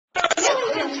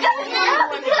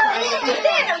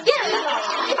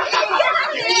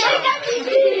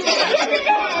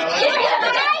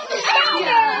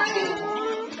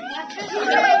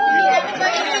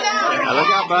Now look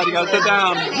out, bud. You gotta sit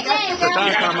down. Sit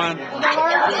down, Carmine. Sit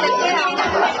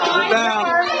down.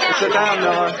 Sit down,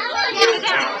 Miller. Sit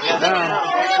down.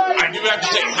 I do have to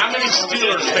say, how many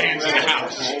Steelers fans in the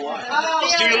house?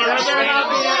 Steelers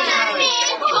fans?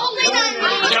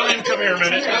 Tell him, come here a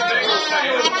minute.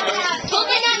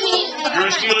 You're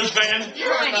a Steelers fan?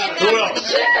 Who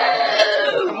else?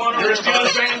 You're a Steelers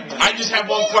fan? I just have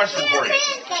one question for you.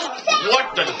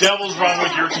 What the devil's wrong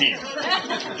with your team?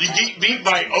 You get beat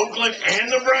by Oakland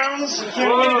and the Browns?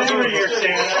 Over here,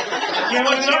 Santa.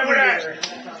 What's up with that?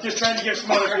 Just trying to give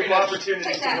some other people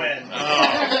opportunities to win.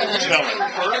 Tell me.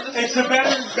 It's a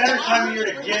better time of year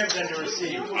to give than to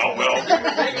receive. Oh, well.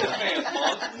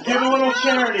 Give a little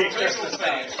charity at Christmas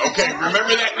time. Okay,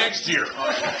 remember that next year.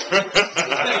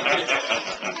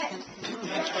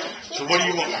 So what do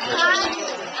you want for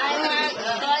Christmas? I want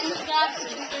butterscotch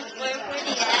for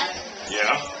the ass.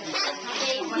 Yeah?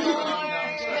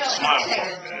 Smile for me.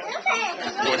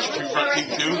 What, your two front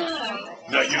teeth too?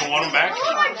 No, you don't want them back?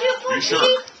 You sure?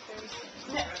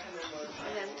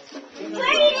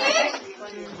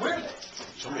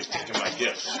 Somebody's taking my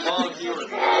gifts. Don't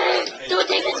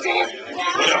take this, Chris.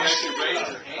 What else?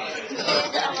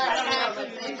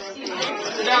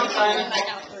 Sit down, Simon.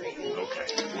 Okay.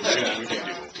 We'll see what we can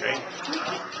do, okay?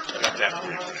 Got that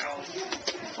for you now.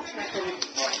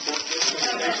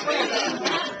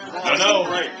 No.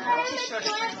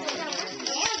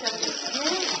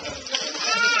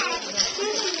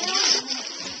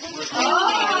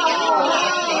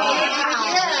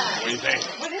 What do you think?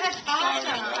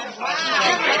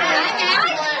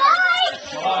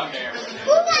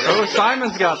 Oh,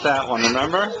 Simon's got that one,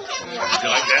 remember? You like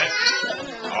that?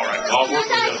 All right, well, I'll work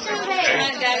with you,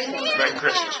 okay? Merry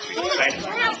Christmas to you. Thank you.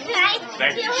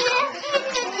 Thank you.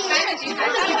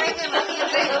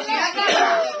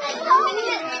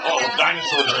 Oh,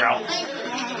 dinosaurs are out.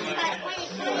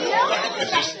 Is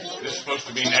this supposed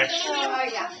to be next? I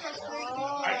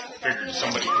figured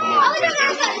somebody come over and put it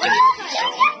there for Christmas.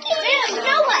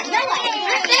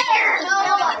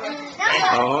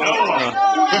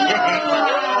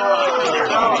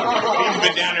 He's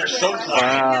been down there so quiet.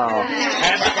 Wow.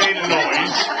 Hasn't made a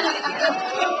noise.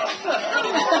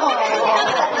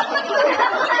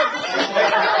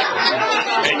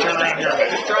 Hey, turn around here a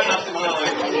minute. Try not to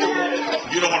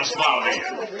smile. You don't want to smile, do you?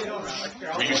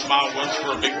 Will you smile once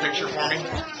for a big picture for me?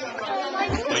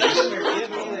 Please?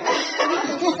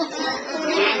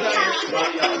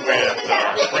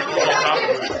 With sprinkles on top?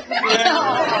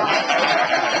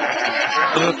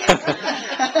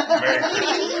 Merry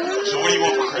Christmas. So what do you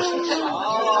want for Christmas?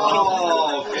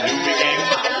 New beginning?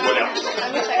 What else?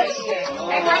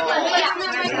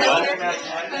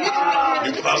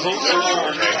 New puzzles?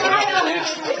 Okay.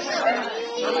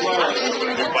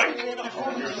 New bike.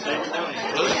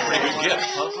 Those are pretty good gifts.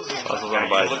 Puzzles Now, on a you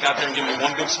bike. look out there and give me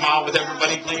one big smile with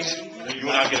everybody, please. You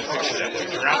and I'll get a picture of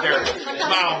that. Turn out there,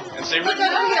 smile, and say,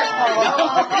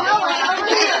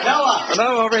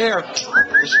 No, over here.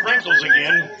 the sprinkles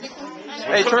again.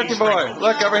 Hey, Turkey Boy,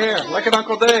 look over here. Look at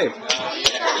Uncle Dave.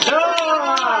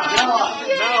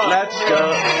 Let's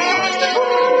go.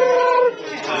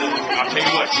 I'll tell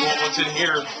you what, you want what's in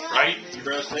here, right? You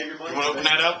want to open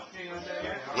that up?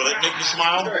 Will it make you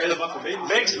smile?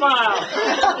 Big smile.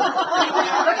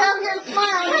 Look out here and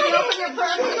smile. You can open your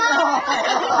purse. All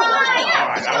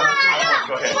right,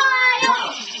 go ahead.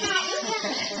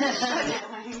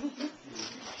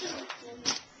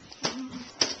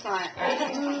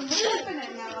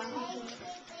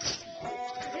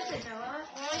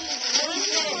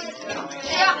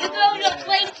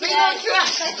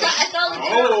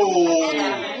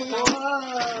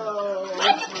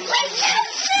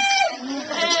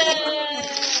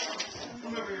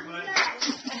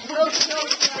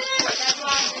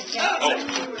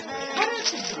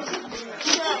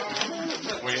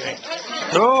 What do you think?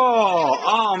 Cool.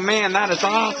 Oh, man, that is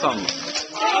awesome.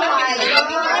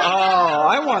 Oh,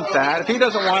 I want that. If he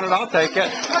doesn't want it, I'll take it. Do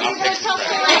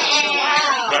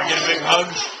I get a big hug?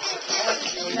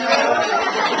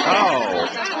 Oh.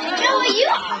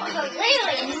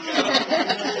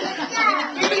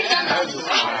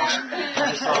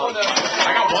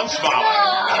 I got one smile.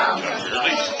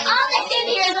 Really? All that's in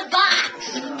here is a box.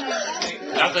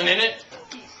 Nothing in it?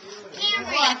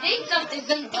 Camry. I think something's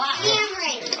in the box.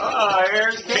 Camry. Oh,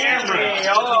 here's Camry.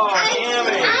 Oh,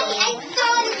 Camry.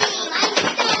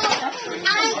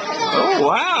 Oh,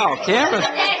 wow, Cameron.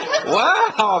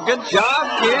 Wow, good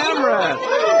job, Cameron.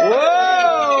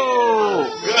 Whoa.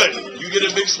 Good. You get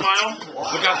get a big smile?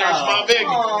 Look out there and smile big. Good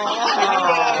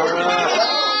job.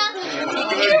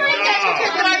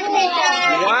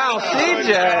 Wow, CJ.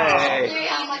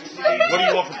 What do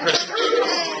you want for Christmas?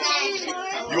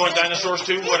 You want dinosaurs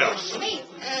too? What else? Do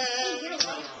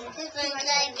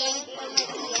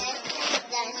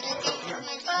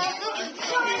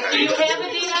you have a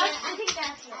DS?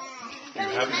 You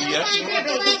have a DS?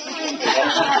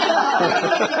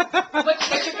 What's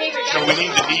your favorite? So we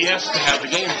need the DS to have the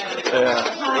game.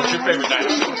 Yeah. What's your favorite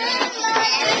dinosaur?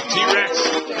 T-Rex.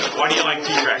 Why do you like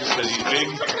T-Rex? Because he's big?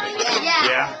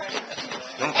 Yeah.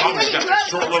 Don't tell me he's got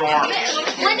short little arms.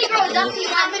 When he grows up, he's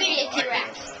not going to be a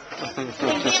T-Rex. Sammy,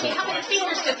 how many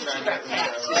fingers does the T-Rex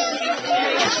have?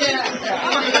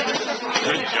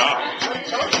 Good job.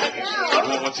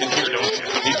 Well, what's in here, don't you?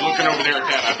 He's looking over there at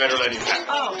that. I better let him have it.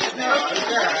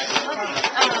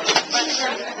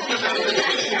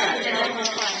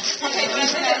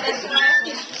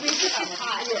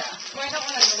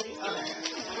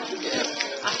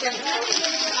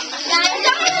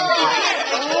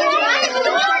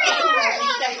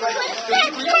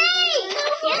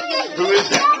 Who is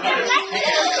that?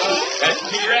 That's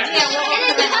T-Rex.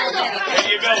 There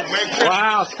you go. Merry Christmas.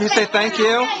 Wow, can you say thank you?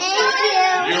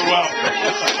 You're welcome.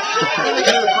 He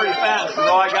was pretty fast, because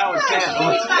all I got was 10.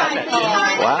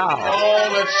 Wow. Oh,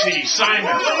 let's see.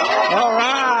 Simon. All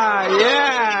right,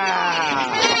 yeah.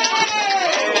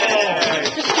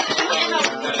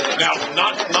 Now,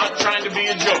 not trying to be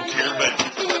a joke here, but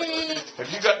have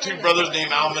you got two brothers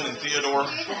named Alvin and Theodore?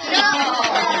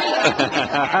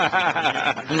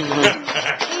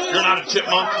 You're not a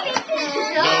chipmunk?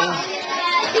 No?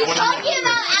 He's talking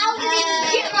about Alvin and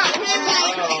Chipmunk.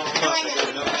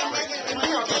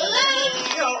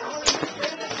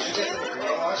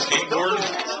 Skateboard?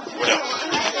 What else?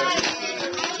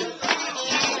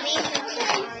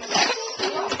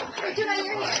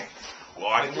 Well,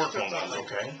 I didn't work on those,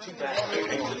 okay?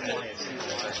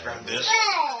 Let's grab this.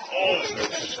 Oh, let's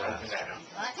open that up.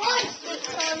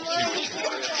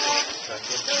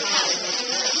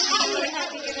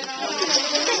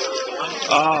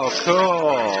 Oh,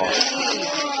 cool.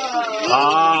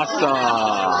 Awesome.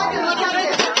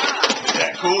 Is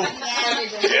that cool?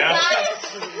 Yeah?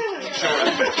 Show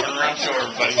everybody. Turn around, show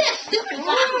everybody.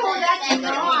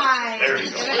 There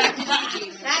you go.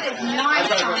 That is nice.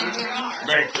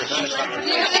 Merry Christmas.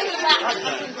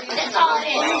 That's all it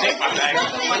is. Take my bag. I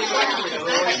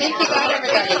think you got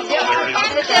everybody. There it is.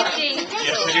 And the 50.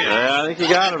 Yes, it is. Yeah, I think you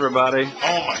got everybody.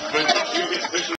 Oh, my goodness.